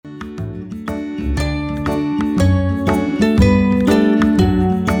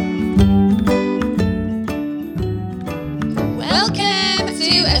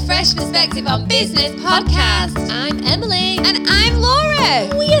Perspective on Business podcast. I'm Emily. And I'm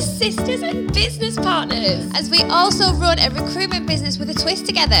Laura. We are sisters and business partners, as we also run a recruitment business with a twist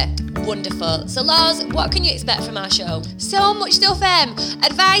together. Wonderful. So, Lars, what can you expect from our show? So much stuff,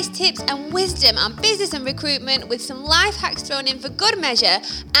 advice, tips and wisdom on business and recruitment with some life hacks thrown in for good measure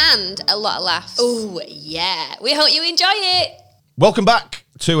and a lot of laughs. Oh, yeah. We hope you enjoy it. Welcome back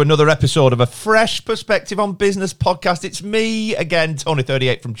to another episode of a Fresh Perspective on Business podcast. It's me again,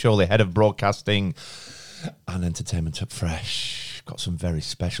 Tony38 from Chorley, head of broadcasting and entertainment at Fresh. Got some very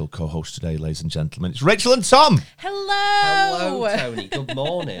special co-hosts today, ladies and gentlemen. It's Rachel and Tom. Hello, Tony. Good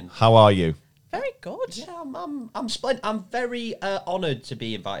morning. How are you? Very good. Yeah, I'm splendid. I'm very honoured to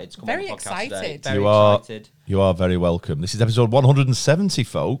be invited to come on the podcast excited. today. Very excited. You are very welcome. This is episode 170,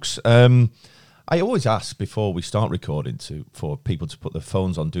 folks. I always ask before we start recording for people to put their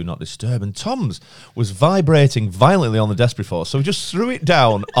phones on Do Not Disturb, and Tom's was vibrating violently on the desk before, so we just threw it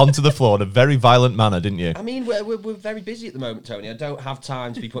down onto the floor in a very violent manner, didn't you? I mean, we're very busy at the moment, Tony. I don't have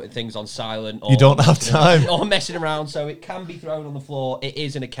time to be putting things on silent. Or You don't have time. Or messing around, so it can be thrown on the floor. It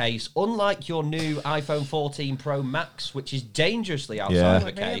is in a case, unlike your new iPhone 14 Pro Max, which is dangerously outside of a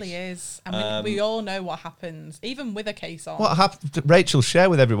It case. really is. And we all know what happens, even with a case on. What happened? Rachel, share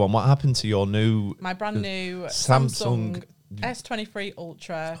with everyone what happened to your My brand new Samsung S23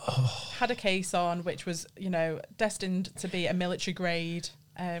 Ultra had a case on, which was, destined to be a military grade.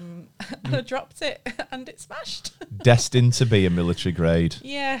 And I dropped it and it smashed. destined to be a military grade.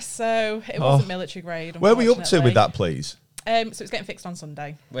 Yeah, so it wasn't military grade. Where were you up to with that, please? So it's getting fixed on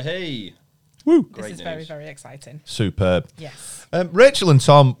Sunday. Well, hey. Woo. This is news. very, very exciting. Superb. Yes. Rachel and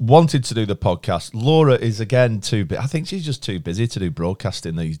Tom wanted to do the podcast. Laura is again too busy. I think she's just too busy to do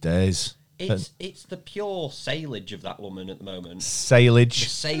broadcasting these days. It's the pure sailage of that woman at the moment. Sailage. The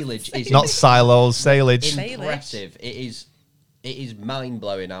sailage is Not silos, sailage. impressive. It is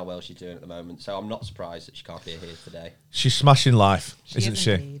mind-blowing how well she's doing at the moment, so I'm not surprised that she can't be here today. She's smashing life, isn't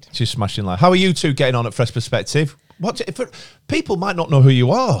she? Indeed. She's smashing life. How are you two getting on at Fresh Perspective? People might not know who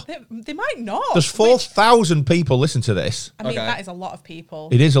you are. They might not. There's 4,000 people listen to this. I mean, Okay. that is a lot of people.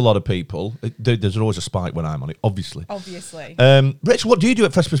 It is a lot of people. There's always a spike when I'm on it, obviously. Obviously. Rachel, what do you do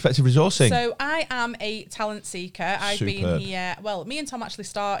at Fresh Perspective Resourcing? So I am a talent seeker. I've been Superb. here, me and Tom actually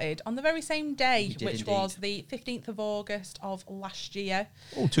started on the very same day, You did which indeed. was the 15th of August of last year.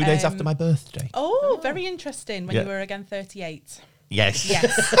 Oh, 2 days after my birthday. Oh, very interesting, when Yeah. you were again 38. Yes.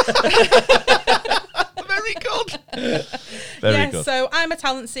 Yes. Very good. Very Yes, good. so I'm a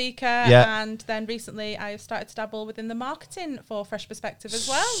talent seeker, Yeah. and then recently I have started to dabble within the marketing for Fresh Perspective as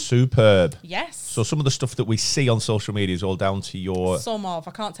well. Superb. Yes. So some of the stuff that we see on social media is all down to your... Some of.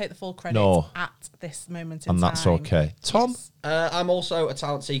 I can't take the full credit No. at this moment in And time. that's okay. Tom? Yes. I'm also a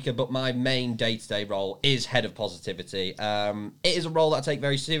talent seeker, but my main day-to-day role is head of positivity. It is a role that I take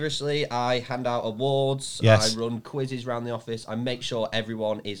very seriously. I hand out awards. Yes. I run quizzes around the office. I make sure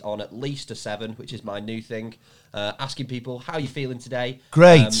everyone is on at least a 7, which is my new thing. Asking people, how are you feeling today?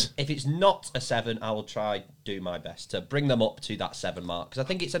 Great. If it's not a 7, I will try do my best to bring them up to that 7 mark, because I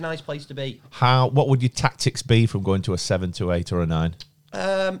think it's a nice place to be. What would your tactics be from going to a 7 to 8 or a 9?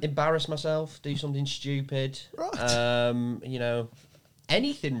 Embarrass myself, do something stupid. Right.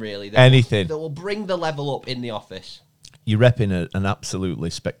 Anything really. Anything. That will bring the level up in the office. You're repping an absolutely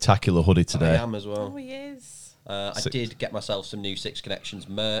spectacular hoodie today. I am as well. Oh, he is. I did get myself some new Six Connections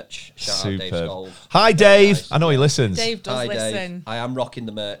merch. Shout out Dave Superb. Scholes. Hi, Very Dave. nice. I know he listens. Dave does Hi, listen. Dave. I am rocking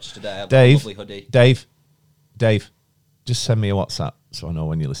the merch today. I've got a Dave, lovely hoodie. Dave, just send me a WhatsApp so I know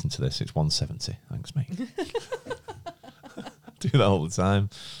when you listen to this. It's 170. Thanks, mate. Do that all the time.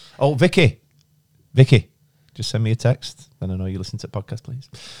 Oh, Vicky, just send me a text. Then I know you listen to the podcast, please.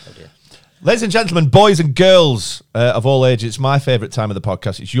 Oh dear. Ladies and gentlemen, boys and girls of all ages, it's my favourite time of the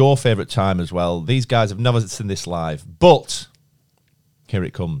podcast. It's your favourite time as well. These guys have never seen this live, but here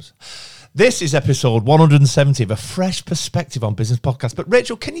it comes. This is episode 170 of a Fresh Perspective on Business podcast. But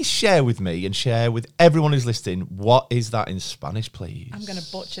Rachel, can you share with me and share with everyone who's listening, what is that in Spanish, please? I'm going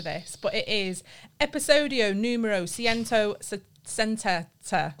to butcher this, but it is episodio número 170.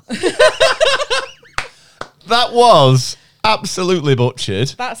 That was absolutely butchered.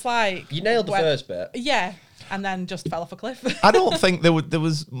 That's like... You nailed the first bit. Yeah, and then just fell off a cliff. I don't think there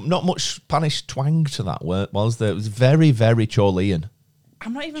was not much Spanish twang to that word, was there? It was very, very Cholean.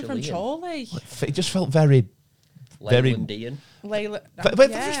 I'm not even from Chorley. It just felt very... very Leylandian. Layla,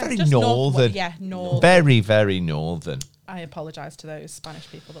 just very northern. northern. Very, very northern. I apologise to those Spanish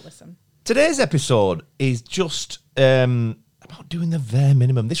people that listen. Today's episode is just about doing the bare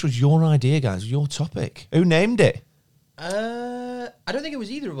minimum. This was your idea, guys, your topic. Who named it? I I don't think it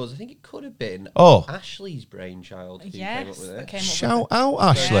was either of us. I think it could have been Oh. Ashley's brainchild who Yes, came up with that it. came up Shout with out,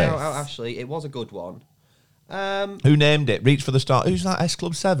 Ashley. Shout out Ashley. It was a good one. Who named it? Reach for the Stars. Who's that? S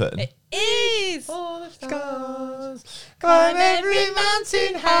Club 7? it. Is Oh, the stars. climb every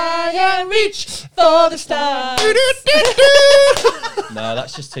mountain high and reach for the stars. No,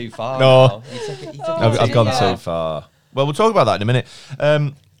 that's just too far. No. now. You took it I've too gone far. too far. Well, we'll talk about that in a minute.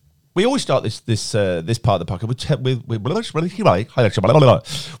 We always start this part of the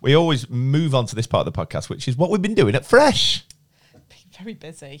podcast we always move on to this part of the podcast, which is what we've been doing at Fresh. Very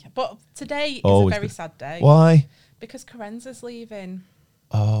busy, but today is Always a very busy. sad day. Why? Because Kerenza's leaving.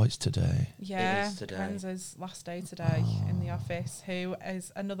 Oh, it's today. Yeah, is today. Kerenza's last day today in the office. Who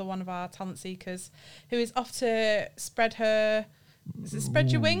is another one of our talent seekers, who is off to spread her. Is it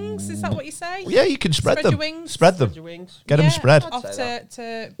spread your wings? Is that what you say? Yeah, you can spread them. your wings. Spread them. Spread your wings. Get them Yeah, spread. Off I'd say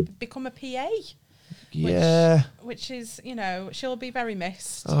to become a PA, Yeah. which is, she'll be very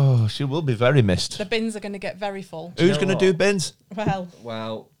missed. Oh, she will be very missed. The bins are going to get very full. Who's know going to what? do bins? Well,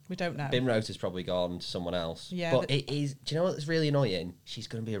 Well, we don't know. Bin Rota's probably gone to someone else. Yeah, But it is. Do you know what's really annoying? She's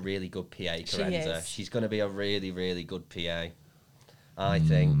going to be a really good PA, Kerenza. is. She's going to be a really, really good PA. I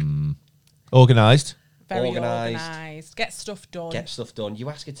think. Organised. Very organised. organised. Get stuff done. Get stuff done. You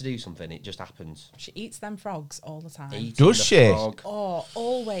ask her to do something, it just happens. She eats them frogs all the time. Eating Does the she? frog. Oh,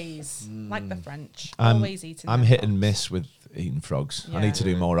 always. Like the French. I'm, Always eating I'm them hit and frogs. miss with eating frogs. I Yeah. need to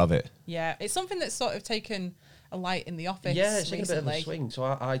do more of it. Yeah, it's something that's sort of taken a light in the office Yeah, it's taking a bit of a recently. swing.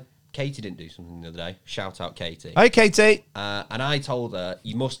 So Katie didn't do something the other day. Shout out Katie. Hey, Katie. And I told her,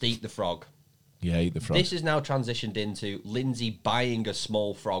 you must eat the frog. Yeah, eat the frog. This is now transitioned into Lindsay buying a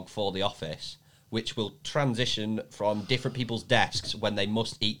small frog for the office, which will transition from different people's desks when they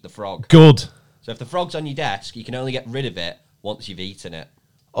must eat the frog. Good. So if the frog's on your desk, you can only get rid of it once you've eaten it.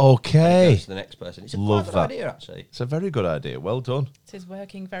 It Okay. goes to the next person. It's a Love quite good that. idea, actually. It's a very good idea. Well done. It is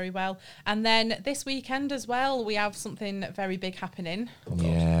working very well. And then this weekend as well, we have something very big happening.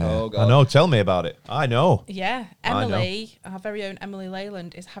 Yeah. Oh, God. I know. Tell me about it. I know. Yeah, I know. Emily, our very own Emily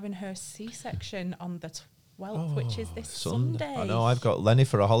Leyland, is having her C-section on the 12th, which is this Sunday. I know. I've got Lenny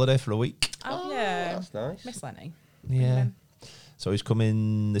for a holiday for a week. Oh, yeah. That's nice. Miss Lenny. Yeah. So he's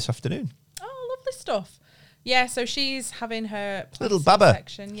coming this afternoon. Oh, lovely stuff. Yeah, so she's having her Little baba.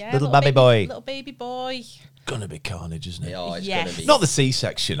 C-section. Yeah, Little babby boy. Little baby boy. Gonna be carnage, isn't it? Oh, it's Yes. going to be. Not the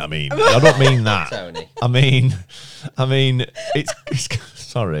C-section. I mean, I don't mean that. Tony. I mean, it's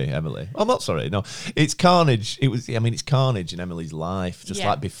sorry, Emily. I'm not sorry. No, it's carnage. It's carnage in Emily's life. Just Yeah.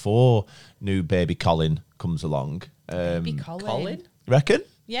 like before, new baby Colin comes along. Baby Colin. Colin? Reckon?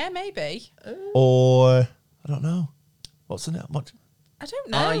 Yeah, maybe. Or I don't know. What's the name? What? I don't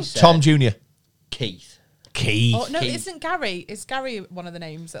know. I said Tom Jr. Keith. Keith Oh, no, Keith. isn't Gary? Is Gary one of the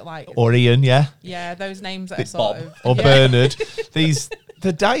names that like? or Ian? Yeah. Yeah, those names that are Bit sort Bob. of. Or yeah. Bernard.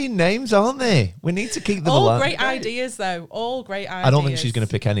 They're dying names, aren't they? We need to keep them All alive. great ideas, though. All great ideas. I don't think she's going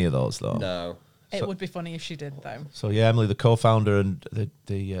to pick any of those though. No. It would be funny if she did, though. So yeah, Emily, the co-founder and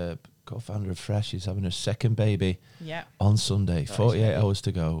the co-founder of Fresh, is having her second baby Yeah, on Sunday. 48 hours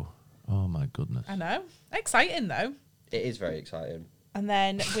to go. Oh my goodness. I know. Exciting, though. It is very exciting. And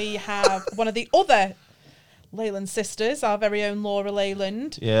then we have one of the other Leyland sisters, our very own Laura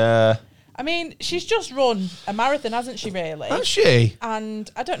Leyland. Yeah. I mean, she's just run a marathon, hasn't she, really? Has she? And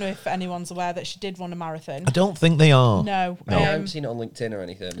I don't know if anyone's aware that she did run a marathon. I don't think they are. No. No. I haven't seen it on LinkedIn or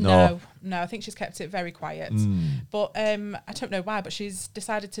anything. No. No, I think she's kept it very quiet. But I don't know why, but she's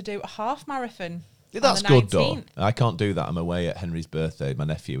decided to do a half marathon. Yeah, on that's the good though. 19th. I can't do that. I'm away at Henry's birthday, my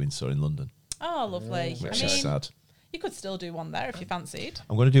nephew in Surrey, in London, Oh, lovely. which I is mean, sad. you could still do one there if you fancied.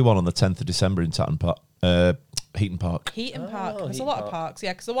 I'm going to do one on the 10th of December in Tatton Park, Heaton Park. Heaton Park. There's a Heaton lot of Park. parks,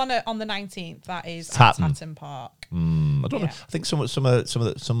 yeah, because the one on the 19th, that is Tatton. at Tatton Park. I don't know. Yeah. I think some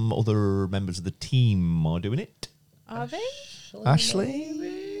other members of the team are doing it. Are they? Ashley.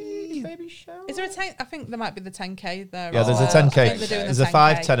 Baby shower. Is there a 10? I think there might be the 10K there. Yeah, as there's a well. 10K. I think they're doing There's the a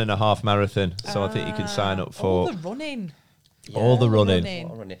 5, 10K. 10 and a half marathon. So I think you can sign up All for the running. all the running.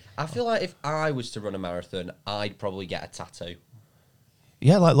 What a running. I feel like if I was to run a marathon, I'd probably get a tattoo.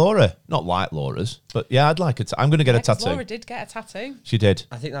 Yeah, like Laura. Not like Laura's, but yeah, I'd like it. I'm going to get Yeah, a 'cause tattoo. Laura did get a tattoo. She did.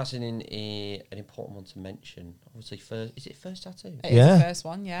 I think that's an important one to mention. Obviously, first is it first tattoo? It is Yeah. the first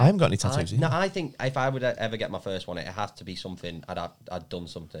one, yeah. I haven't got any tattoos. No, either. I think if I would ever get my first one, it has to be something I'd done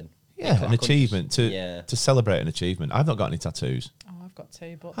something. Yeah, Because an I couldn't achievement just- to celebrate an achievement. I've not got any tattoos. Oh, I've got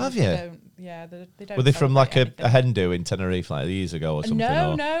two, but Have they you? don't. Yeah, they don't. Were they from like celebrate a hen do in Tenerife like years ago or something?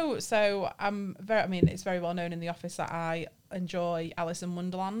 No, or? no. So I'm very. I mean, it's very well known in the office that I enjoy Alice in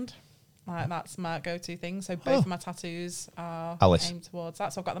Wonderland. Like, that's my go-to thing. So both of my tattoos are Alice. aimed towards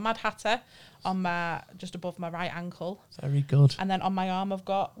that. So I've got the Mad Hatter on my just above my right ankle. Very good. And then on my arm I've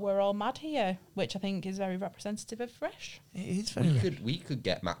got "We're all mad here," which I think is very representative of Fresh. It is very We could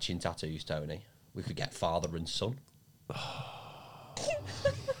get matching tattoos, Tony. We could get father and son.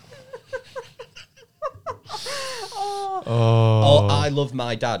 Oh, I love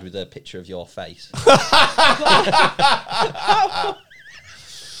my dad with a picture of your face.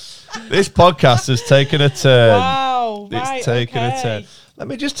 This podcast has taken a turn. Wow, It's taken a turn. Let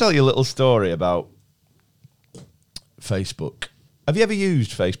me just tell you a little story about Facebook. Have you ever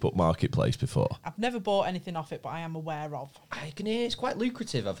used Facebook Marketplace before? I've never bought anything off it, but I am aware of. I can hear it's quite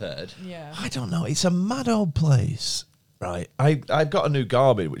lucrative, I've heard. Yeah. I don't know. It's a mad old place, right? I've got a new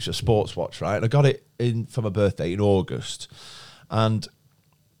Garmin, which is a sports watch, right? And I got it in for my birthday in August. And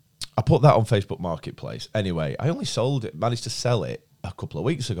I put that on Facebook Marketplace. Anyway, I only managed to sell it a couple of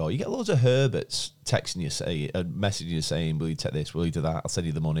weeks ago. You get loads of Herberts texting you, messaging you saying, will you take this, will you do that? I'll send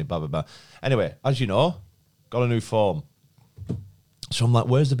you the money, blah, blah, blah. Anyway, as you know, got a new phone. So I'm like,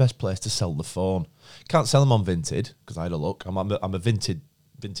 where's the best place to sell the phone? Can't sell them on Vinted, because I had a look. I'm a Vinted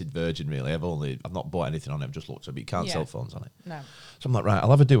virgin, really. I've not bought anything on it, I've just looked at it, but you can't sell phones on it. No. So I'm like, right, I'll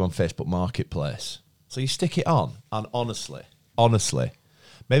have a do on Facebook Marketplace. So you stick it on, and honestly,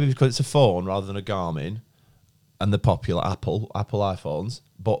 maybe because it's a phone rather than a Garmin, and the popular Apple iPhones,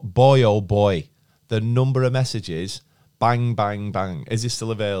 but boy, oh boy, the number of messages, bang, bang, bang. Is this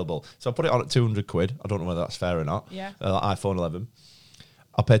still available? So I put it on at 200 quid. I don't know whether that's fair or not. Yeah. iPhone 11.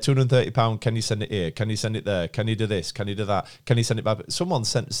 I'll pay £230. Can you send it here? Can you send it there? Can you do this? Can you do that? Can you send it back? Someone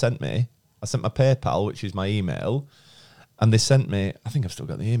sent me, I sent my PayPal, which is my email, and they sent me, I think I've still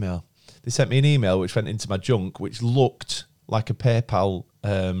got the email. They sent me an email which went into my junk, which looked like a PayPal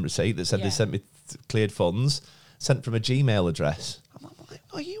receipt that said they sent me cleared funds, sent from a Gmail address. I'm like,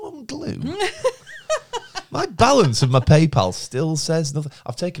 are you on glue? My balance of my PayPal still says nothing.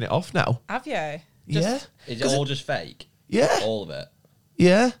 I've taken it off now. Have you? Yeah. Is it all just fake? Yeah. All of it?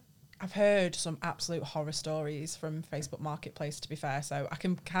 Yeah. I've heard some absolute horror stories from Facebook Marketplace, to be fair, so I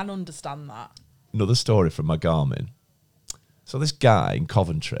can understand that. Another story from my Garmin. So this guy in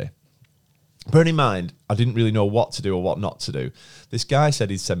Coventry, bearing in mind, I didn't really know what to do or what not to do. This guy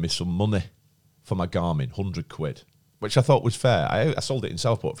said he'd send me some money for my Garmin, 100 quid, which I thought was fair. I sold it in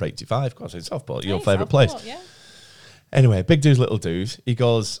Southport for 85, of course, in Southport, your favourite place. Yeah. Anyway, big dudes, little dudes. He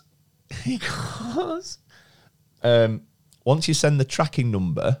goes, once you send the tracking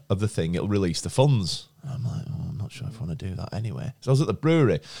number of the thing, it'll release the funds. I'm like, I'm not sure if I want to do that anyway. So I was at the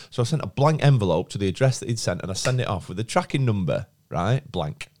brewery. So I sent a blank envelope to the address that he'd sent, and I send it off with the tracking number, right?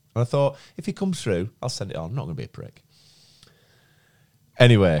 Blank. And I thought, if he comes through, I'll send it on. I'm not going to be a prick.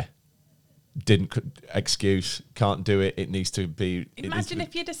 Anyway, excuse, can't do it. It needs to be. Imagine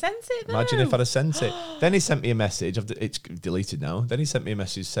if you'd have sent it, though. Imagine if I'd have sent it. Then he sent me a message. It's deleted now. Then he sent me a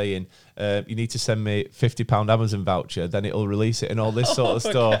message saying, you need to send me £50 Amazon voucher, then it'll release it and all this sort of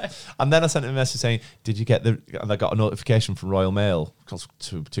stuff. And then I sent him a message saying, did you get and I got a notification from Royal Mail, cost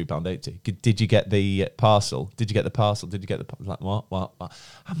 £2.80. Did you get the parcel? Did you get the parcel? Did you get the like, what?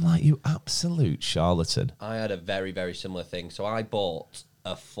 I'm like, you absolute charlatan. I had a very, very similar thing. So I bought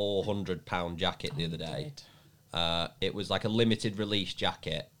a £400 jacket the other day. It was like a limited release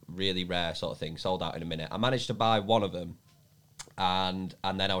jacket, really rare sort of thing, sold out in a minute. I managed to buy one of them, and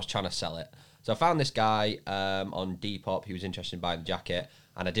then I was trying to sell it. So I found this guy on Depop. He was interested in buying the jacket,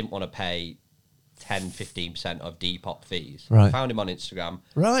 and I didn't want to pay 10-15% of Depop fees. Right. I found him on Instagram.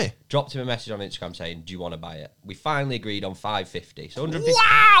 Right. Dropped him a message on Instagram saying, do you want to buy it? We finally agreed on $550. So 150.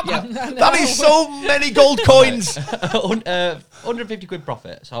 Wow! Yeah. That is so many gold coins. 150 quid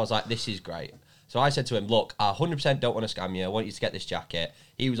profit. So I was like, this is great. So I said to him, look, I 100% don't want to scam you. I want you to get this jacket.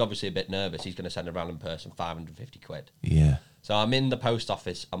 He was obviously a bit nervous. He's going to send a random person 550 quid. Yeah. So I'm in the post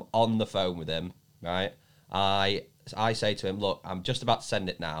office. I'm on the phone with him, right? I say to him, look, I'm just about to send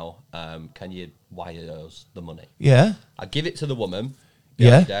it now. Can you wire us the money? Yeah. I give it to the woman Yeah.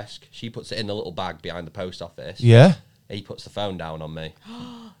 behind the desk. She puts it in the little bag behind the post office. Yeah. He puts the phone down on me.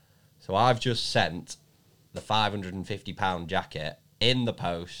 So I've just sent the £550 jacket in the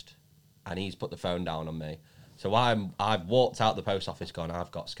post, and he's put the phone down on me. So I've walked out the post office going,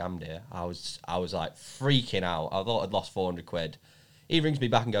 I've got scammed here. I was like freaking out. I thought I'd lost 400 quid. He rings me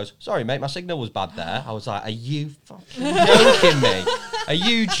back and goes, sorry, mate, my signal was bad there. I was like, are you fucking joking me? Are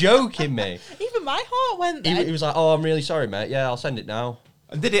you joking me? Even my heart went there. He was like, oh, I'm really sorry, mate. Yeah, I'll send it now.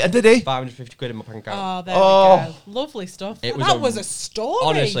 And did he? 550 quid in my bank account. Oh, there we go. Lovely stuff. It That was was a- a story.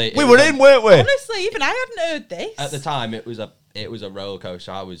 Honestly, We were in, weren't we? Honestly, even I hadn't heard this. At the time, it was a roller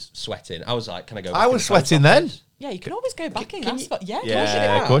coaster. I was sweating. I was like, can I go? I was sweating then. Yeah, you can always go back in. That's what, yeah,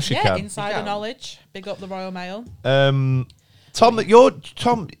 Yeah, of course you can. Insider knowledge. Big up the Royal Mail. Tom,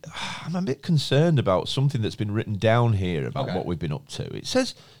 I'm a bit concerned about something that's been written down here about what we've been up to. It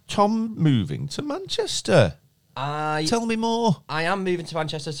says Tom moving to Manchester. Tell me more. I am moving to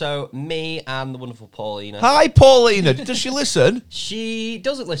Manchester, so me and the wonderful Paulina. Hi, Paulina. Does she listen? She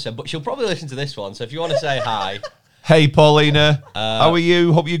doesn't listen, but she'll probably listen to this one. So if you want to say hi. Hey, Paulina. How are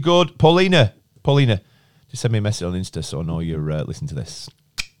you? Hope you're good. Paulina, just send me a message on Insta so I know you're listening to this.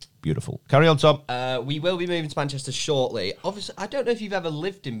 Beautiful. Carry on, Tom. We will be moving to Manchester shortly. Obviously, I don't know if you've ever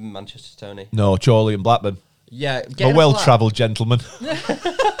lived in Manchester, Tony. No, Chorley and Blackburn. Yeah. A well-travelled gentleman.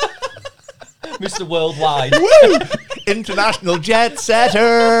 Mr. Worldwide. Woo! International jet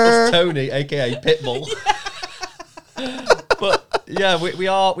setter. It's Tony, a.k.a. Pitbull. But, yeah, we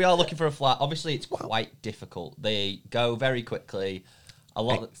are looking for a flat. Obviously, it's quite difficult. They go very quickly. A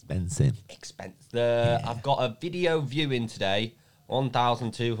lot expensive. I've got a video viewing today,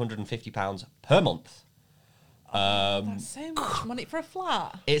 £1,250 per month. That's so much money for a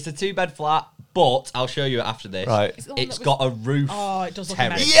flat. It's a 2-bed flat, but I'll show you it after this. Right. It's got a roof. Oh, it does look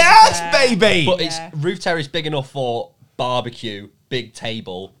terrace. amazing. Yes, baby. But it's roof terrace big enough for barbecue, big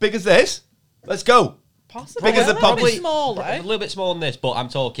table. Big as this. Let's go. Possibly. Big as a pub. Probably smaller. A little bit smaller than this, but I'm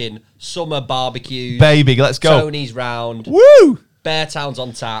talking summer barbecues. Baby, let's go. Tony's round. Woo! Beartown's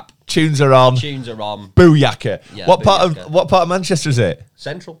on tap. Tunes are on. Booyaka. Yeah, what booyaka. part of Manchester is it?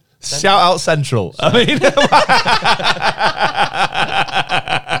 Central. Shout out Central. I mean,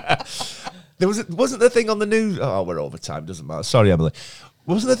 wasn't the thing on the news? Oh, we're over time. Doesn't matter. Sorry, Emily.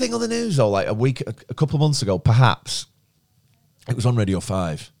 Wasn't the thing on the news though? Like a couple of months ago, perhaps it was on Radio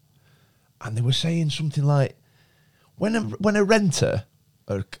 5, and they were saying something like, when a renter,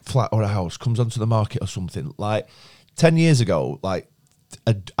 a flat or a house comes onto the market or something, like 10 years ago, like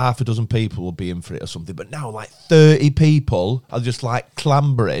half a dozen people will be in for it or something, but now like 30 people are just like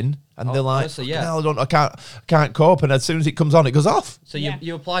clambering, and they're like, honestly, yeah. "No, I can't cope." And as soon as it comes on, it goes off. So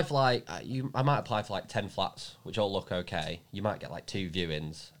you apply for like I might apply for like 10 flats, which all look okay. You might get like 2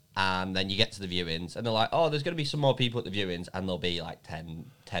 viewings, and then you get to the viewings, and they're like, "Oh, there's going to be some more people at the viewings," and there'll be like 10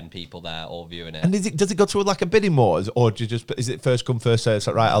 people there all viewing it. And does it go through like a bidding war, or do you just is it first come first served? It's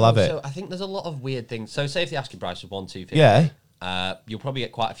like, right, I'll have it. So I think there's a lot of weird things. So say if the asking price was 1,250, Yeah. You'll probably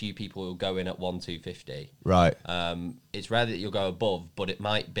get quite a few people who'll go in at 1,250. Right. It's rare that you'll go above, but it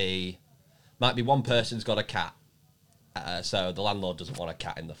might be one person's got a cat, so the landlord doesn't want a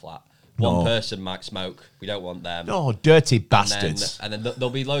cat in the flat. One person might smoke. We don't want them. No, dirty bastards. And then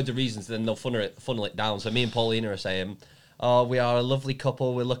there'll be loads of reasons. Then they'll funnel it down. So me and Paulina are saying, "Oh, we are a lovely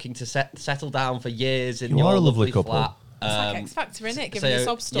couple. We're looking to settle down for years in your lovely couple. Flat." It's like X Factor, innit? Giving a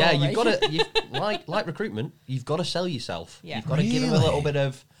sob story. Yeah, you've got to, like recruitment, you've got to sell yourself. Yeah. You've got to give them a little bit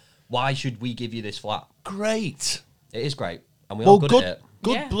of, why should we give you this flat? Great. It is great. And we are good at it.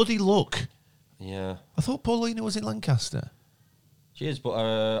 Good bloody luck. Yeah. I thought Paulina was in Lancaster. She is, but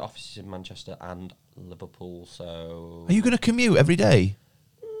her office is in Manchester and Liverpool, so... Are you going to commute every day?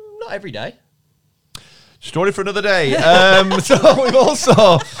 Not every day. Story for another day.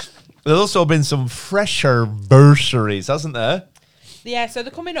 So there's also been some fresher bursaries, hasn't there? Yeah, so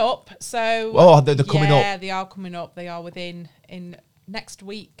they're coming up. So they're coming up. Yeah, they are coming up. They are in next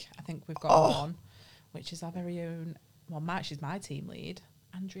week. I think we've got one, which is our very own. Well, she's my team lead,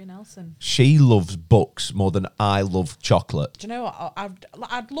 Andrea Nelson. She loves books more than I love chocolate. Do you know what?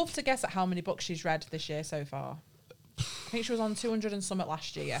 I'd love to guess at how many books she's read this year so far. I think she was on 200 and something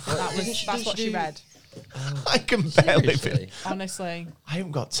last year. That's what she read. I can barely Seriously? Honestly, I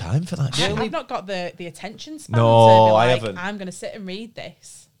haven't got time for that. I've not got the attention span. No, to be like, I haven't. I'm going to sit and read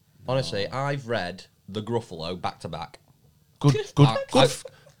this. Honestly, I've read The Gruffalo back to back. Good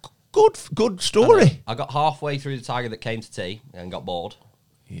story. I got halfway through The Tiger That Came to Tea and got bored.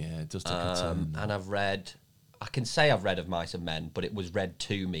 Yeah, it does take a time. And I can say I've read Of Mice and Men, but it was read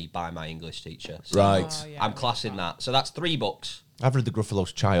to me by my English teacher. So Right. I'm classing that. So that's 3 books. I've read The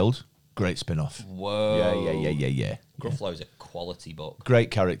Gruffalo's Child. Great spin-off. Whoa. Yeah. Gruffalo's a quality book. Great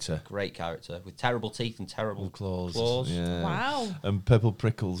character. Great character. With terrible teeth and terrible Claws. Yeah. Wow. And purple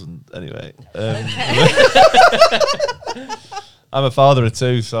prickles and anyway. I'm a father of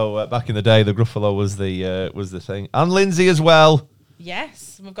 2, so back in the day, the Gruffalo was the thing. And Lindsay as well.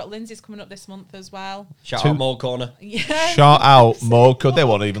 Yes, we've got Lindsay's coming up this month as well. Shout out More Corner. Yeah. Shout out Mo. They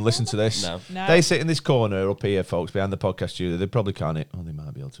won't even listen to this. No. They sit in this corner up here, folks, behind the podcast studio. They probably can't. They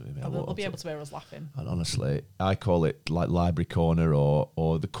might be able to. They'll be able to hear us laughing. And honestly, I call it like library corner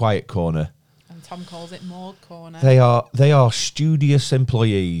or the quiet corner. And Tom calls it Morgue Corner. They are studious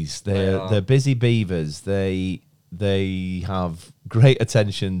employees. They're busy beavers. They have great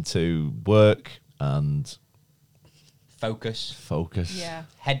attention to work and Focus. Yeah.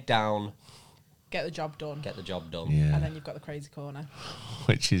 Head down. Get the job done. Get the job done. Yeah. And then you've got the crazy corner.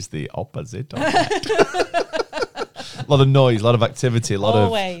 Which is the opposite of that. A lot of noise, a lot of activity, a lot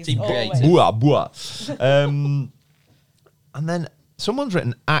Always. Team of creative. booah, booah. And then someone's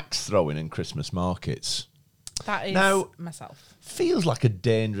written axe throwing in Christmas markets. That is Now- myself. Feels like a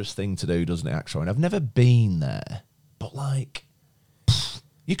dangerous thing to do, doesn't it, axe throwing? I've never been there, but like,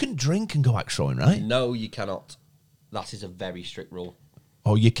 you can drink and go axe throwing, right? No, you cannot. That is a very strict rule.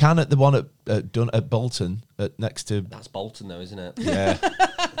 Oh, you can at the one done at Bolton, next to... That's Bolton, though, isn't it? Yeah.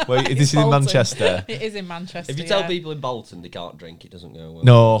 Well, this is in Bolton. Manchester. It is in Manchester. If you tell yeah. people in Bolton they can't drink, it doesn't go well.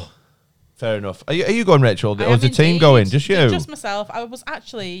 No. Fair enough. Are you going, Rachel? I Or is am the team indeed. going? Just you? Just myself. I was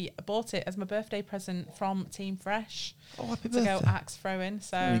actually bought it as my birthday present from Team Fresh Oh, happy to go birthday. axe throwing.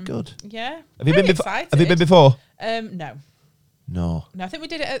 So Very good. Yeah. Have you been before? Excited. Have you been before? No. No. No, I think we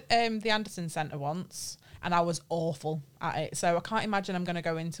did it at the Anderson Centre once, and I was awful at it. So I can't imagine I'm going to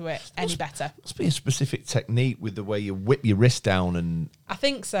go into it any better. Must be a specific technique with the way you whip your wrist down, and I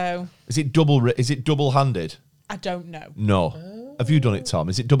think so. is it double-handed? I don't know. No. Have you done it, Tom?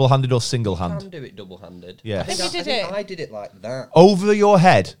 Is it double-handed or You single-hand? can do it double-handed. Yeah. I think, I think we did it. I did it like that. Over your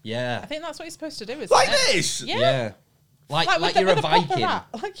head, Yeah. I think that's what you're supposed to do, isn't like it? this. Yeah. Like with you're a with proper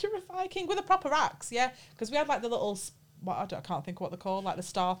Viking. like you're a Viking with a proper axe, yeah. Because we had like the little, I can't think of what they're called, like the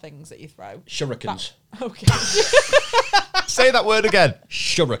star things that you throw. Shurikens. Okay. Say that word again.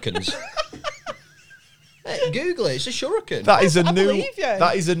 Shurikens. Hey, Google it. It's a shuriken. That is a I new. believe you.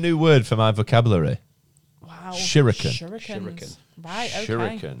 That is a new word for my vocabulary. Wow. Shuriken. Shurikens. Shuriken. Right. Okay.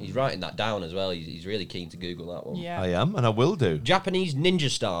 Shuriken. He's writing that down as well. He's really keen to Google that one. Yeah. I am, and I will do. Japanese ninja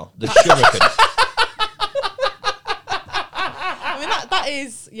star. The shuriken. I mean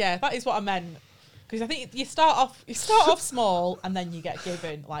that is what I meant. Because I think you start off small and then you get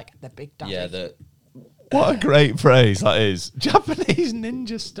given like the big daddy. Yeah. What a great phrase that is. Japanese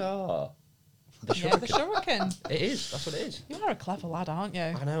ninja star. The Yeah, the shuriken. shuriken. It is. That's what it is. You are a clever lad, aren't you?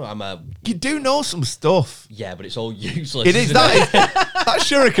 I know. I'm a. You do know some stuff. Yeah, but it's all useless. It is. isn't That it? is that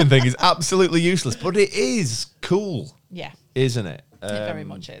shuriken thing is absolutely useless, but it is cool, Yeah, isn't it? it very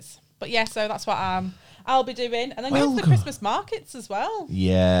much is. But yeah, so that's what I'll be doing, and then Well, go to the Christmas markets as well.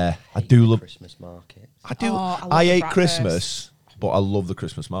 Yeah, I do love. Christmas market. I do. Oh, I love I the hate bratwurst. Christmas, but I love the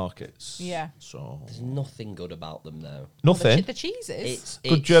Christmas markets. Yeah. So There's nothing good about them though. nothing. The cheeses.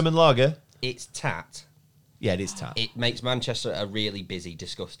 Good German lager. It's tat. Yeah, it is tap. It makes Manchester a really busy,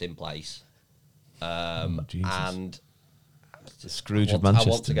 disgusting place. Jesus. And The Scrooge I of want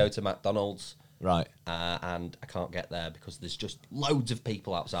Manchester. to go to McDonald's, Right. and I can't get there because there's just loads of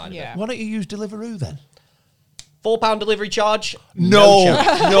people outside Yeah. of it. Why don't you use Deliveroo then? £4 delivery charge. No,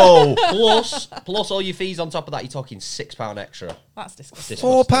 chance. no. plus all your fees on top of that. You're talking £6 extra. That's disgusting.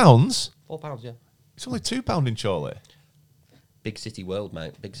 £4. £4, yeah. It's only £2 in Chorley. Big city world,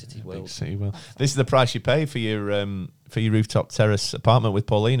 mate. Big city world. See, well, this is the price you pay for your rooftop terrace apartment with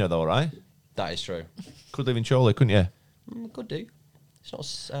Paulina, though, right? That is true. Could live in Chorley, couldn't you? Could do. It's not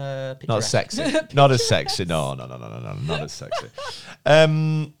as Not as sexy. Not as sexy. No, not as sexy.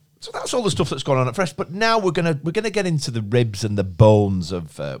 So that's all the stuff that's going on at Fresh. But now we're gonna get into the ribs and the bones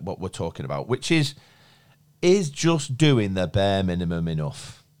of what we're talking about, which is just doing the bare minimum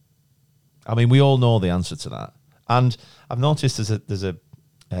enough. I mean, we all know the answer to that, and I've noticed there's a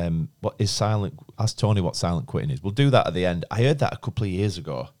what is silent. Ask Tony what silent quitting is. We'll do that at the end. I heard that a couple of years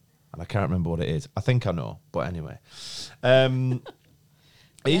ago, and I can't remember what it is. I think I know, but anyway.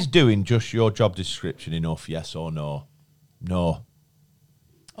 Is doing just your job description enough? Yes or no? No.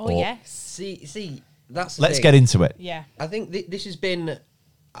 Oh Or- yes. See, that's the Let's thing. get into it. Yeah. I think this has been.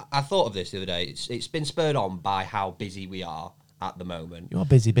 I thought of this the other day. It's been spurred on by how busy we are at the moment, You're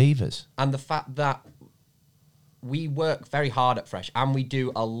busy beavers. and the fact that we work very hard at Fresh, and we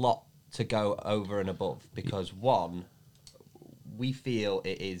do a lot to go over and above because one, we feel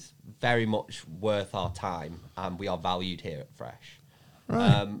it is very much worth our time, and we are valued here at Fresh.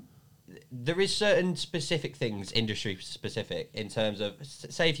 Right. There is certain specific things, industry specific, in terms of,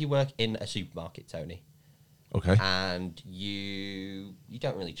 say, if you work in a supermarket, Tony, Okay. and you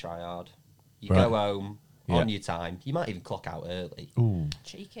don't really try hard. You Right. go home Yeah. on your time. You might even clock out early. Ooh,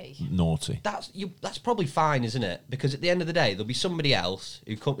 Cheeky. naughty. That's probably fine, isn't it? Because at the end of the day, there'll be somebody else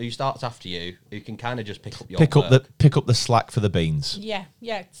who starts after you who can kind of just pick up your Pick work. up the slack for the beans Yeah.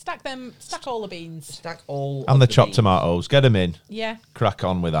 Yeah. Stack all the beans. Stack all and of the chopped beans. tomatoes. Get them in. Yeah. Crack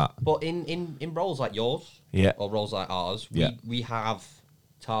on with that. But in roles like yours, Yeah. or roles like ours, Yeah. we have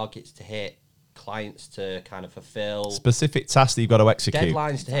targets to hit, clients to kind of fulfill, Specific tasks that you've got to execute.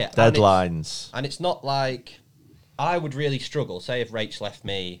 deadlines to hit. Deadlines. And it's not like I would really struggle. Say if Rach left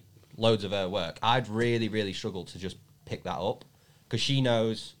me loads of her work, I'd really, really struggle to just pick that up because she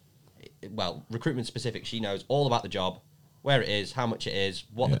knows, well, recruitment specific, she knows all about the job, where it is, how much it is,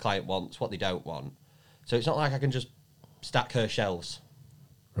 what the client wants, what they don't want. So it's not like I can just stack her shelves.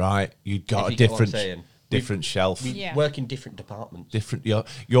 Right, you've got a different shelf. We work in different departments.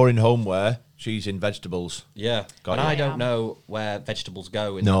 You're in homeware, she's in vegetables. Yeah, I don't know where vegetables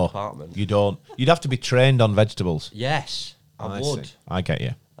go in that department. You don't. You'd have to be trained on vegetables. Yes, I would. See. I get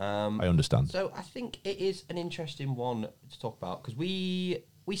you. I understand. So I think it is an interesting one to talk about because we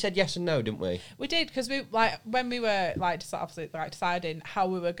said yes and no, didn't we? We did because we when we were deciding how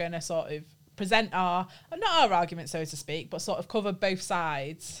we were going to sort of present not our argument, so to speak, but sort of cover both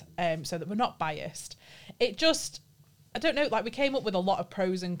sides, so that we're not biased. It just, I don't know, like we came up with a lot of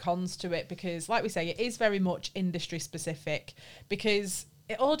pros and cons to it because, like we say, it is very much industry specific because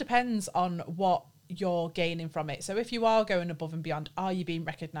it all depends on what you're gaining from it. So if you are going above and beyond, are you being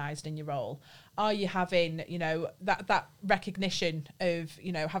recognised in your role? Are you having, that recognition of,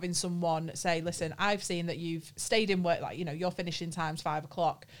 having someone say, listen, I've seen that you've stayed in work, your finishing time's 5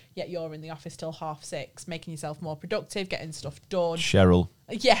 o'clock, yet you're in the office till 6:30, making yourself more productive, getting stuff done. Cheryl.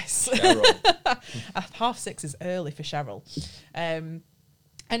 Yes. Cheryl. 6:30 is early for Cheryl.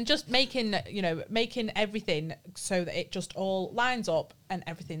 And just making everything so that it just all lines up and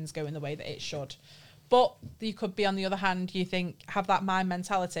everything's going the way that it should. But you could be, on the other hand, you think, have that mind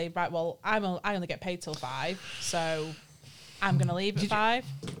mentality, right, well, I only get paid till 5, so I'm going to leave at 5.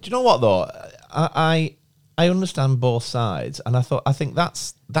 Do you know what, though? I understand both sides, and I think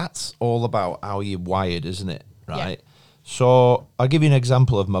that's all about how you're wired, isn't it? Right? Yeah. So I'll give you an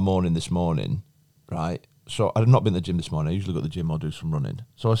example of my morning this morning, right? So I've not been to the gym this morning. I usually go to the gym or do some running.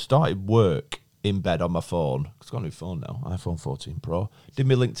 So I started work in bed on my phone. I've got a new phone now, iPhone 14 Pro. Did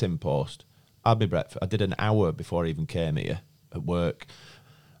my LinkedIn post. Had my breakfast. I did an hour before I even came here at work.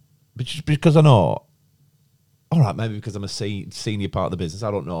 But just because I know, all right, maybe because I'm a senior part of the business,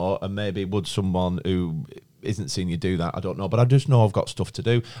 I don't know. And maybe would someone who isn't senior do that? I don't know. But I just know I've got stuff to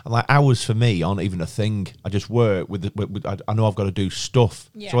do. And like hours for me aren't even a thing. I just work with I know I've got to do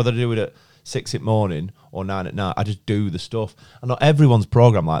stuff. Yeah. So whether I do it at 6 in the morning or 9 at night, I just do the stuff. And not everyone's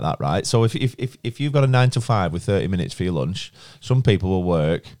programmed like that, right? So if you've got a 9 to 5 with 30 minutes for your lunch, some people will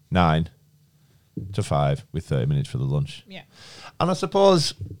work 9 to 5 with 30 minutes for the lunch. Yeah. And I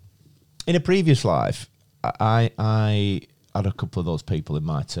suppose in a previous life, I had a couple of those people in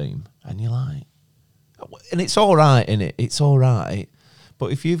my team, and you're like, and it's all right, innit? It's all right.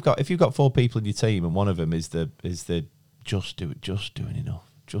 But if you've got 4 people in your team and one of them is the just doing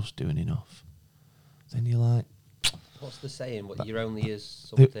enough, then you're like, what's the saying? What you're only as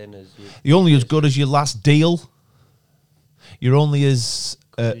something as you. You're only as good as your last deal. You're only as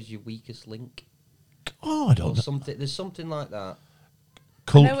good as your weakest link. Oh, I don't know. Something. There's something like that.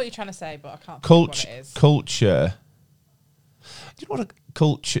 I know what you're trying to say, but I can't think what it is. Culture. Do you know what a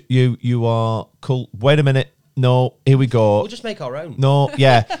culture? You are cool. Wait a minute. No, here we go. We'll just make our own. No,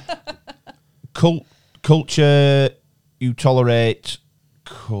 yeah. Culture. You tolerate.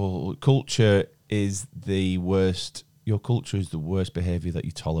 Culture is the worst. Your culture is the worst behaviour that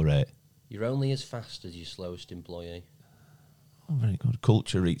you tolerate. You're only as fast as your slowest employee. Oh, very good.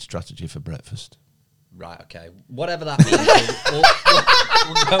 Culture eats strategy for breakfast. Right, okay. Whatever that means, we'll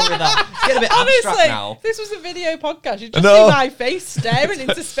go with that. It's getting a bit abstract now. This was a video podcast. You just see my face staring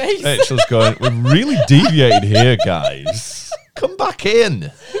into space. Rachel's going, we're really deviating here, guys. Come back in.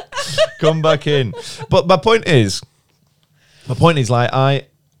 But my point is like,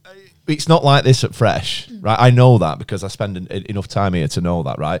 it's not like this at Fresh, right? I know that because I spend enough time here to know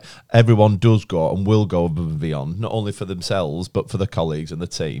that, right? Everyone does go and will go above and beyond, not only for themselves, but for the colleagues and the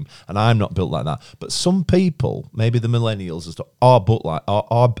team. And I'm not built like that. But some people, maybe the millennials and stuff, are built like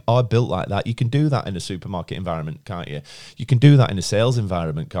that. You can do that in a supermarket environment, can't you? You can do that in a sales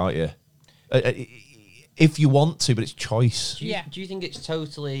environment, can't you? If you want to, but it's choice. Do you think it's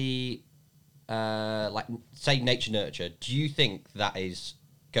totally, like, say, nature nurture? Do you think that is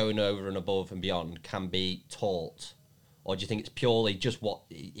going over and above and beyond can be taught, or do you think it's purely just what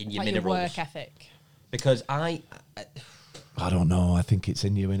in your like minerals? Your work ethic. Because I don't know. I think it's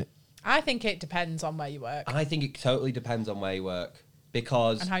in you, innit? I think it depends on where you work. I think it totally depends on where you work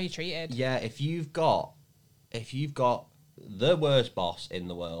because and how you're treated. Yeah, if you've got the worst boss in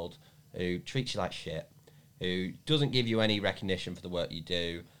the world who treats you like shit, who doesn't give you any recognition for the work you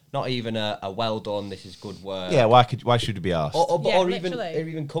do. Not even a well done. This is good work. Yeah, why should it be asked? Or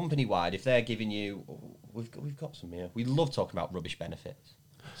even company wide, if they're giving you, we've got some here. We love talking about rubbish benefits.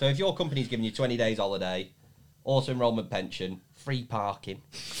 So if your company's giving you 20 days holiday, auto enrolment pension, free parking,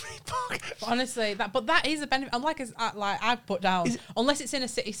 Honestly, that is a benefit. And like I've put down, unless it's in a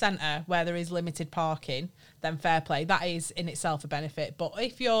city centre where there is limited parking, then fair play. That is in itself a benefit. But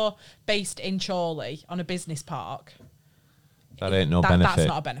if you're based in Chorley on a business park, that ain't no benefit. That's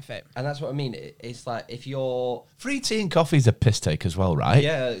not a benefit. And that's what I mean. It's like if you're free tea and coffee is a piss take as well, right?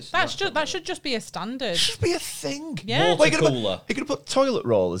 yeah, That should just be a standard. It should be a thing. Yeah. Water cooler. You're gonna put toilet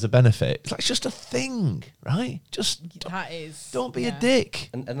roll as a benefit. It's like it's just a thing, right? Just don't be a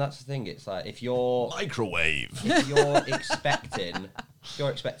dick. And that's the thing. It's like if you're Microwave. if you're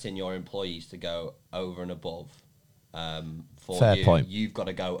expecting your employees to go over and above for Fair you, point. you've got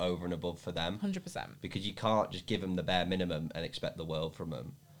to go over and above for them. 100%. Because you can't just give them the bare minimum and expect the world from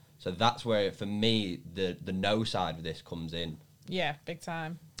them. So that's where, for me, the no side of this comes in. Yeah, big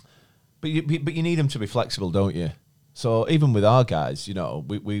time. But you need them to be flexible, don't you? So even with our guys, you know,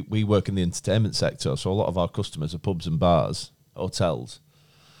 we work in the entertainment sector, so a lot of our customers are pubs and bars, hotels,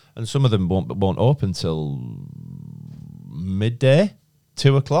 and some of them won't open till midday,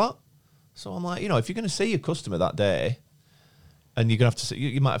 2:00. So I'm like, you know, if you're going to see your customer that day, and you're going to have to see,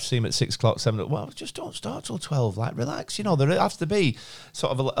 you might have to see him at 6:00, 7:00. Well, just don't start till 12. Like, relax. You know, there has to be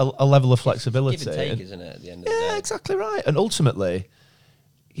sort of a level of flexibility. Give and take, isn't it? At the end of the day. Yeah, exactly right. And ultimately,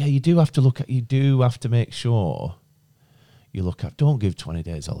 yeah, you do have to make sure you look at. Don't give 20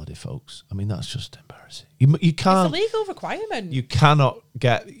 days holiday, folks. I mean, that's just embarrassing. You can't. It's a legal requirement. You cannot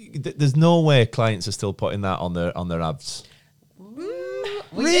get. There's no way clients are still putting that on their ads.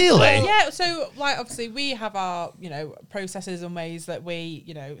 Really? Yeah, so like obviously we have our, you know, processes and ways that we,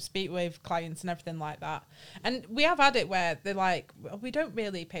 you know, speak with clients and everything like that. And we have had it where they're like, well, we don't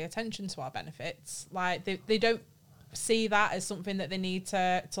really pay attention to our benefits. Like they don't see that as something that they need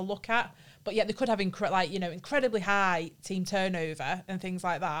to look at. But yet they could have incredibly high team turnover and things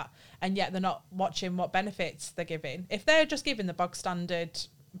like that. And yet they're not watching what benefits they're giving. If they're just giving the bog standard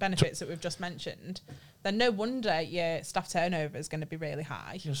benefits that we've just mentioned, then no wonder your staff turnover is going to be really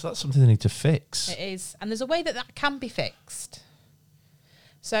high. Yeah, so that's something they need to fix. It is. And there's a way that can be fixed.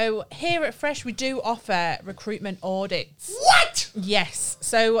 So here at Fresh, we do offer recruitment audits. What? Yes.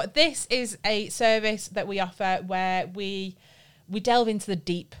 So this is a service that we offer where we delve into the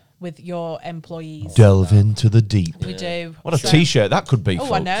deep with your employees. Delve into the deep. We do. What a T-shirt that could be, Oh,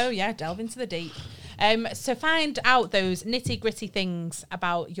 folks. I know. Yeah, delve into the deep. So find out those nitty-gritty things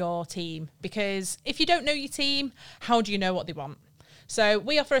about your team, because if you don't know your team, how do you know what they want? So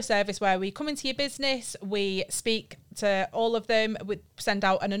we offer a service where we come into your business, we speak to all of them, we send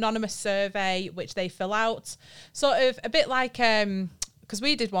out an anonymous survey which they fill out, sort of a bit like because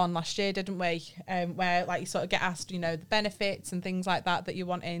we did one last year, didn't we? Where like you sort of get asked, you know, the benefits and things like that you're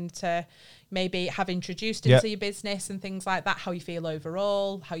wanting to maybe have introduced into your business and things like that, how you feel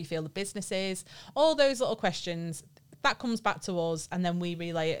overall, how you feel the business is, all those little questions. That comes back to us, and then we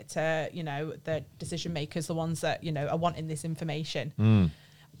relay it to, you know, the decision makers, the ones that, you know, are wanting this information.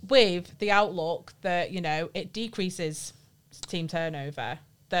 With the outlook that, you know, it decreases team turnover,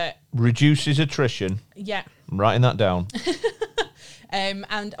 that reduces attrition. Yeah. I'm writing that down.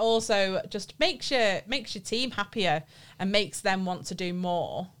 And also just makes your team happier and makes them want to do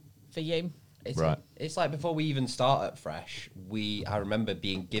more for you. It's like before we even start at Fresh, I remember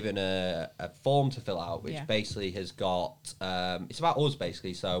being given a form to fill out, which basically has got, it's about us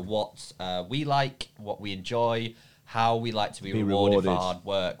basically. So what we like, what we enjoy, how we like to be rewarded for hard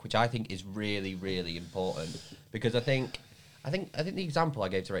work, which I think is really, really important. Because I think the example I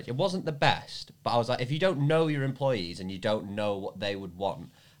gave to Rach, it wasn't the best, but I was like, if you don't know your employees and you don't know what they would want,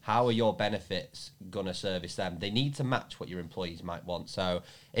 how are your benefits going to service them? They need to match what your employees might want. So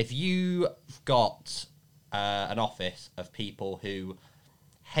if you've got an office of people who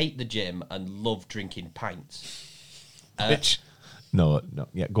hate the gym and love drinking pints... No,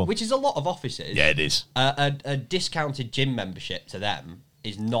 yeah, go on. Which is a lot of offices. Yeah, it is. A discounted gym membership to them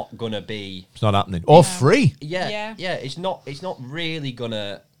is not going to be... It's not happening. Or free. Yeah, it's not really going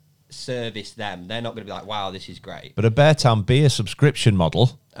to service them. They're not going to be like, wow, this is great. But a Beartown beer subscription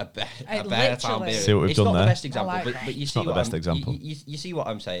model... A Beartown beer. See what we've it's done not there. the best example, like but you It's see not the what best example. You see what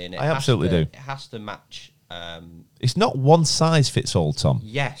I'm saying? I absolutely do. It has to match... It's not one size fits all, Tom.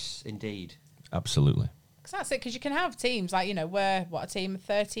 yes, indeed. Absolutely. Because that's it, because you can have teams like, you know, we're, a team of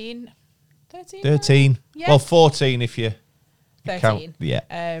 13? 13? 13. Yeah. Well, 14 if you 13. count. Yeah.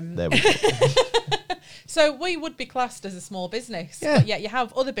 There we go. So we would be classed as a small business. Yeah. But yet you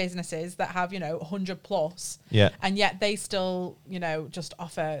have other businesses that have, you know, 100 plus. Yeah. And yet they still, you know, just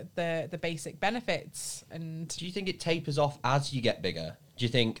offer the basic benefits. And Do you think it tapers off as you get bigger? Do you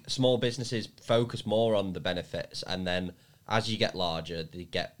think small businesses focus more on the benefits, and then as you get larger, they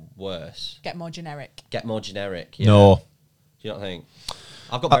get worse? get more generic. Get more generic? Yeah. No. Do you not think?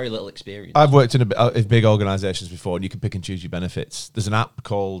 I've got very little experience. I've worked in big organisations before, and you can pick and choose your benefits. There's an app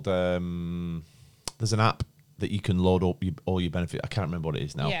called there's an app that you can load up all your benefits. I can't remember what it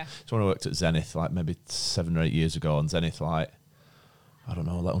is now. Yeah. It's when I worked at Zenith, like maybe 7 or 8 years ago, and Zenith, like, I don't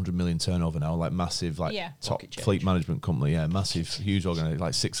know, like 100 million turnover now, like massive, like top fleet management company, massive, huge organisation,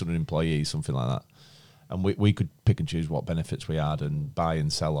 like 600 employees, something like that. And we could pick and choose what benefits we had and buy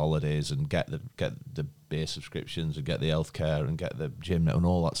and sell holidays and get the beer subscriptions and get the healthcare and get the gym and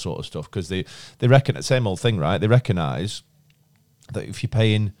all that sort of stuff, because they reckon the same old thing, right? They recognise that if you're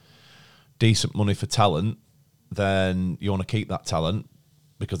paying decent money for talent, then you want to keep that talent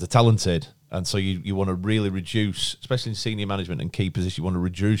because they're talented. And so you want to really reduce, especially in senior management and key positions, you want to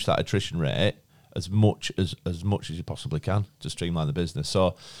reduce that attrition rate as much as you possibly can to streamline the business.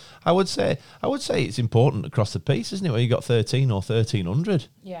 So I would say it's important across the piece, isn't it? Where you got 13 or 1,300.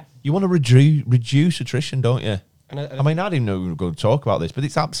 Yeah. You want to reduce attrition, don't you? And I mean, I didn't know we were going to talk about this, but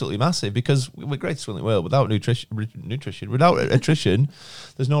it's absolutely massive, because we're greatest in the world. Without without attrition,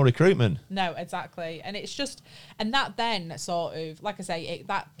 there's no recruitment. No, exactly. And it's just, and that then sort of, like I say,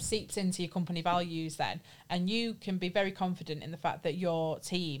 that seeps into your company values then, and you can be very confident in the fact that your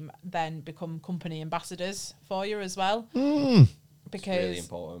team then become company ambassadors for you as well. Because really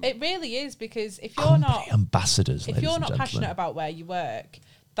important. It really is, because if you're Company ambassadors, if you're not passionate about where you work,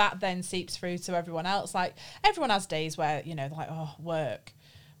 that then seeps through to everyone else. Like, everyone has days where, you know, they're like, oh, work.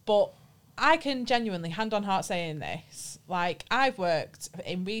 But I can genuinely, hand on heart saying this, like, I've worked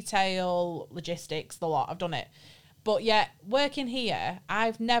in retail, logistics, the lot, I've done it. But yet, working here,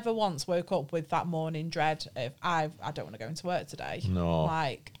 I've never once woke up with that morning dread of, I don't want to go into work today. No.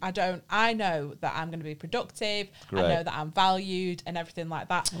 Like, I know that I'm going to be productive. Great. I know that I'm valued and everything like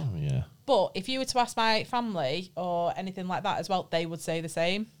that. Oh, yeah. But if you were to ask my family or anything like that as well, they would say the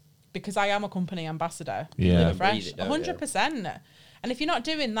same, because I am a company ambassador. Yeah. Live fresh, Breathe it, don't you? 100%. And if you're not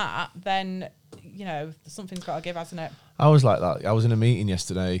doing that, then, you know, something's got to give, hasn't it? I was like that. I was in a meeting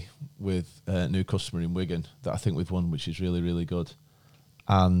yesterday with a new customer in Wigan that I think we've won, which is really, really good.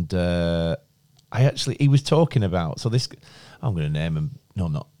 And he was talking about, so this, I'm going to name him. No,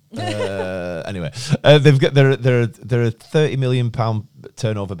 I'm not. Anyway, they're a £30 million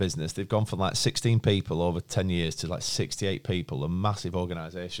turnover business. They've gone from like 16 people over 10 years to like 68 people, a massive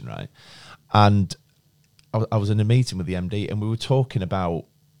organisation, right? And I was in a meeting with the MD, and we were talking about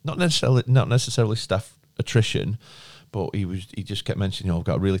not necessarily staff attrition, but he just kept mentioning, I've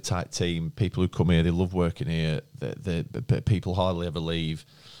got a really tight team. People who come here, they love working here. The people hardly ever leave,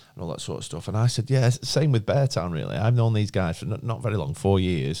 and all that sort of stuff. And I said, yeah, same with Beartown, really. I've known these guys for not very long, 4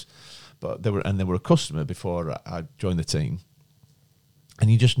 years, but they were a customer before I joined the team. And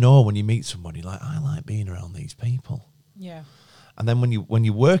you just know when you meet somebody, like, I like being around these people. Yeah. And then when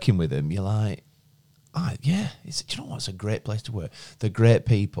you're working with them, you're like, do you know what? It's a great place to work. They're great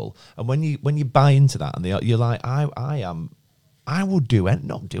people, and when you buy into that, and you're like, I would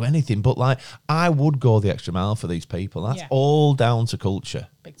not do anything, but like I would go the extra mile for these people. That's all down to culture.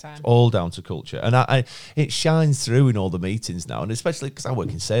 Big time. It's all down to culture, and it shines through in all the meetings now, and especially because I work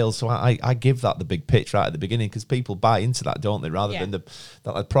in sales, so I give that the big pitch right at the beginning, because people buy into that, don't they? Rather than the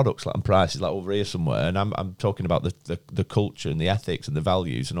products like and prices like over here somewhere, and I'm talking about the culture and the ethics and the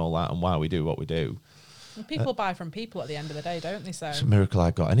values and all that, and why we do what we do. And people buy from people at the end of the day, don't they? So it's a miracle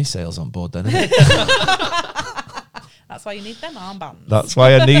I got any sales on board then, isn't it? That's why you need them armbands. That's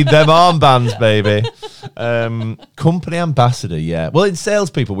why I need them armbands, baby. Company ambassador, yeah. Well, in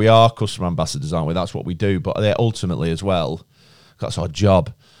salespeople, we are customer ambassadors, aren't we? That's what we do. But they're ultimately as well, that's our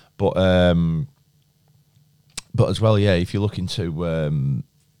job. But as well, yeah, if you're looking to,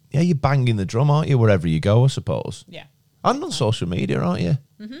 you're banging the drum, aren't you? Wherever you go, I suppose. Yeah. And on social media, aren't you?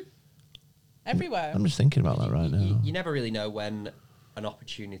 Mm-hmm. Everywhere. I'm just thinking about that right now. You never really know when an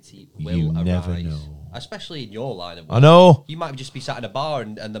opportunity will You arise. never know. Especially in your line of work. I know. You might just be sat in a bar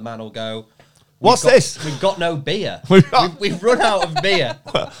and the man will go, What's this? We've got no beer. We've run out of beer.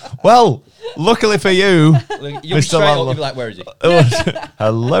 Well, luckily for you, You'll be Mr. straight up, Landlord. you'll be like, where is he?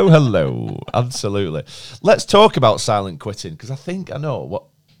 Hello. Absolutely. Let's talk about silent quitting, because I think I know what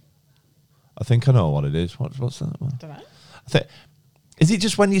it is. What's that? I don't know. Is it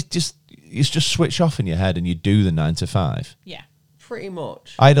just when you just switch off in your head and you do the 9 to 5? Yeah. Pretty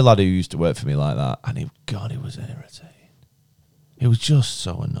much. I had a lad who used to work for me like that, and it was irritating. It was just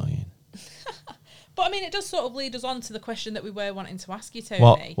so annoying. But I mean, it does sort of lead us on to the question that we were wanting to ask you,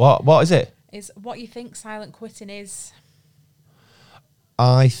 Tony. What is it? Is what you think silent quitting is?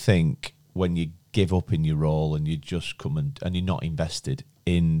 I think when you give up in your role and you just come and you're not invested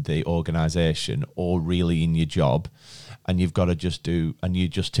in the organisation or really in your job, and you've got to just and you're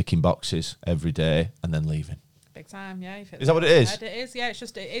just ticking boxes every day and then leaving. Big time. Yeah. Is that what it is? It is. Yeah.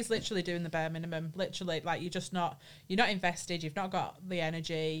 It is literally doing the bare minimum. Literally, like you're not invested. You've not got the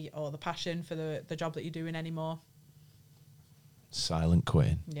energy or the passion for the job that you're doing anymore. Silent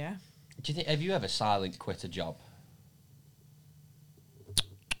quitting. Yeah. Have you ever silent quit a job?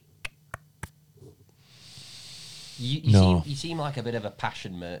 You seem like a bit of a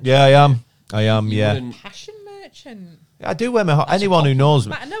passion merchant. Yeah, I am. Yeah. Passion merchant. I do wear my heart. Anyone who knows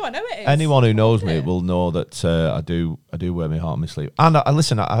me, I know it is. anyone who knows me will know that I do wear my heart on my sleeve. And I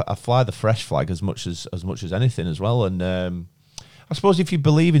listen. I fly the fresh flag as much as anything as well. And I suppose if you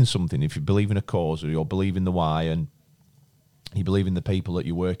believe in something, if you believe in a cause, or you believe in the why, and you believe in the people that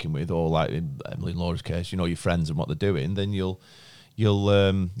you're working with, or like in Emily and Laura's case, you know your friends and what they're doing, then you'll be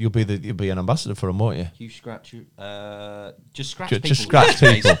an ambassador for them, won't you? You scratch just scratch Just people. scratch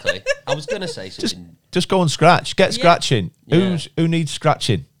people. Basically. I was going to say something. Just go and scratch. Get scratching. Yeah. Who needs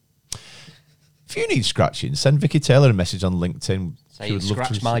scratching? If you need scratching, send Vicky Taylor a message on LinkedIn. Say,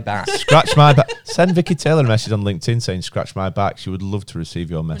 scratch my back. Scratch my back. Send Vicky Taylor a message on LinkedIn saying, scratch my back. She would love to receive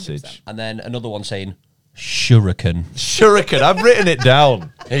your message. 100%. And then another one saying, shuriken. Shuriken. I've written it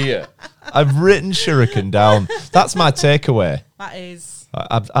down here. I've written shuriken down. That's my takeaway. That is.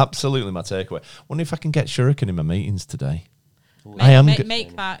 Absolutely my takeaway. Wonder if I can get shuriken in my meetings today.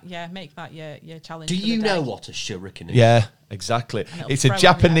 Make that your challenge. Do for the you know day. what a shuriken is? Yeah, exactly. it'll It's a throw on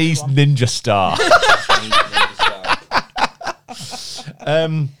Japanese everyone. ninja star.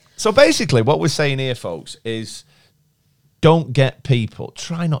 So basically what we're saying here, folks, is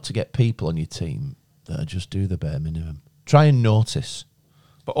try not to get people on your team that just do the bare minimum. Try and notice.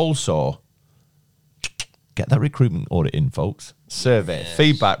 But also, get that recruitment audit in, folks. Survey,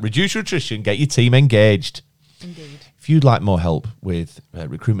 feedback, reduce your attrition, get your team engaged. Indeed. If you'd like more help with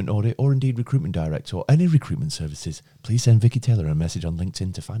recruitment audit or indeed recruitment director or any recruitment services, please send Vicky Taylor a message on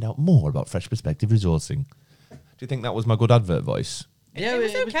LinkedIn to find out more about Fresh Perspective Resourcing. Do you think that was my good advert voice? Yeah, It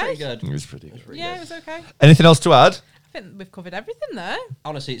was pretty okay. good. It was pretty good. Yeah, it was okay. Anything else to add? I think we've covered everything there.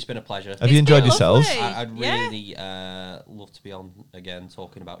 Honestly, it's been a pleasure. Have you enjoyed been yourselves? lovely. I'd Yeah. really love to be on again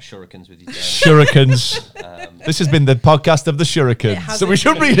talking about shurikens with you. Dave. Shurikens. This has been the podcast of the It Shurikens. has So we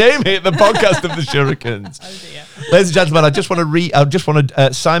should indeed. rename it the podcast of the Shurikens. Oh dear. Ladies and gentlemen, I just want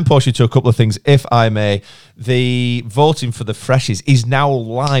to signpost you to a couple of things, if I may. The voting for the Freshies is now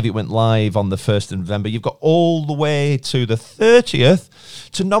live. It went live on the 1st of November. You've got all the way to the 30th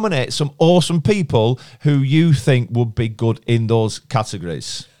to nominate some awesome people who you think would be good in those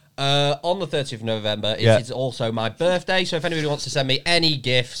categories. On the 30th of November, it Yeah. is also my birthday, so if anybody wants to send me any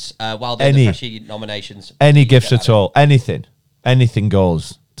gifts while doing Any. the Freshie nominations... Any please gifts get at that in. all. Anything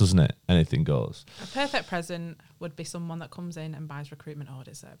goes, doesn't it? Anything goes. A perfect present would be someone that comes in and buys recruitment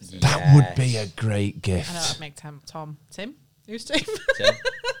audit services. That would be a great I know gift. that'd make Tim? Who's Tim? Tim?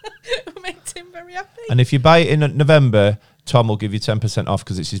 It would make Tim very happy. And if you buy it in November, Tom will give you 10% off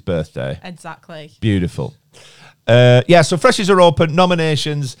because it's his birthday. Exactly. Beautiful. So Freshies are open,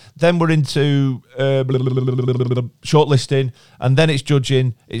 nominations, then we're into shortlisting, and then it's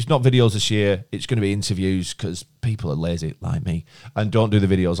judging. It's not videos this year, it's going to be interviews because people are lazy like me and don't do the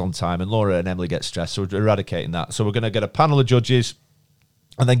videos on time, and Laura and Emily get stressed, so we're eradicating that. So we're going to get a panel of judges,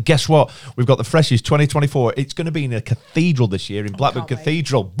 and then guess what? We've got the Freshies 2024. It's going to be in a cathedral this year, in Blackburn can't wait.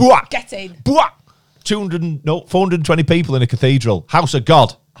 Cathedral. Bwah! Get in. Bwah! 420 people in a cathedral. House of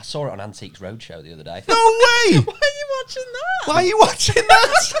God. I saw it on Antiques Roadshow the other day. No way! Why are you watching that? Why are you watching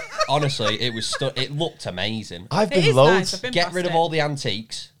that? Honestly, it was it looked amazing. I've It been is loads. nice. I've been Get past rid of it. all the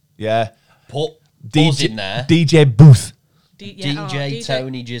antiques, Yeah. put Buzz in there, DJ Booth. DJ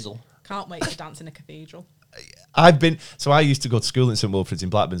Tony Jizzle. Can't wait to dance in a cathedral. I used to go to school in St Wilfrid's in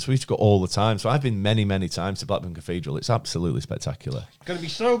Blackburn, so we used to go all the time. So I've been many, many times to Blackburn Cathedral. It's absolutely spectacular. Going to be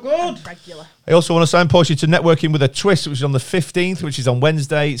so good. Regular. I also want to signpost you to Networking with a Twist, which is on the 15th, which is on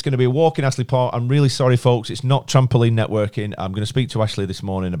Wednesday. It's going to be a walk in Ashley Park. I'm really sorry, folks. It's not trampoline networking. I'm going to speak to Ashley this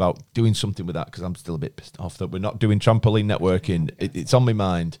morning about doing something with that because I'm still a bit pissed off that we're not doing trampoline networking. It's on my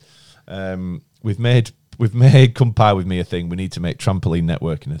mind. We've made Come Pie With Me a thing. We need to make trampoline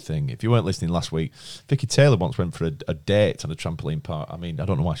networking a thing. If you weren't listening last week, Vicky Taylor once went for a date on a trampoline park. I mean, I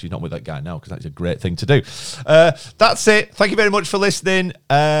don't know why she's not with that guy now because that's a great thing to do. That's it. Thank you very much for listening.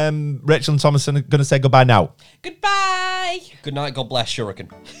 Rachel and Thomas are going to say goodbye now. Goodbye. Good night. God bless Shuriken.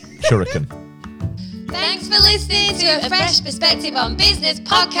 Shuriken. Thanks for listening to a Fresh Perspective on Business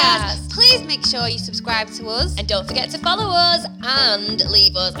podcast. Please make sure you subscribe to us. And don't forget to follow us and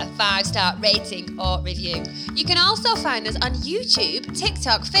leave us a 5-star rating or review. You can also find us on YouTube,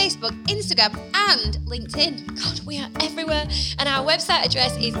 TikTok, Facebook, Instagram, and LinkedIn. God, we are everywhere. And our website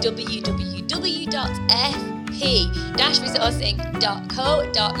address is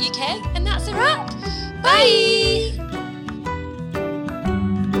www.fp-resourcing.co.uk. And that's a wrap. Bye.